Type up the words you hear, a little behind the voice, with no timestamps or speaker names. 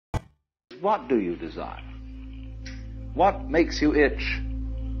what do you desire? What makes you itch?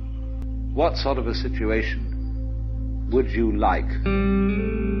 What sort of a situation would you like?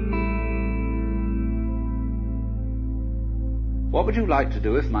 What would you like to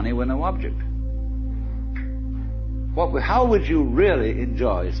do if money were no object? How would you really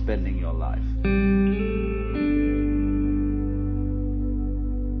enjoy spending your life?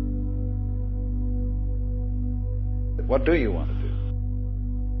 What do you want to do?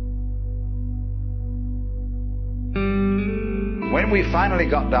 When we finally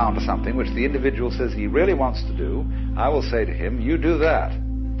got down to something which the individual says he really wants to do, I will say to him, you do that.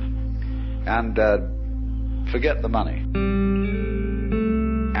 And forget the money.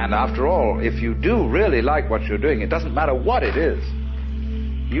 And after all, if you do really like what you're doing, it doesn't matter what it is,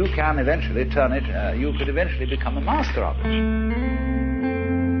 you can eventually turn it, you could eventually become a master of it.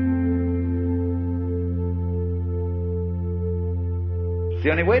 It's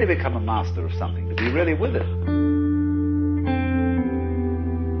the only way to become a master of something, to be really with it.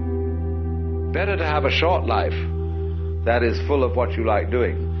 Better to have a short life that is full of what you like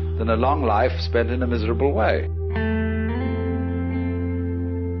doing than a long life spent in a miserable way.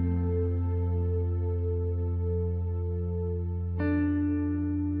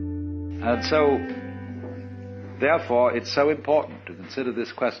 And so, therefore, it's so important to consider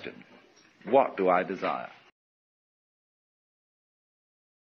this question: what do I desire?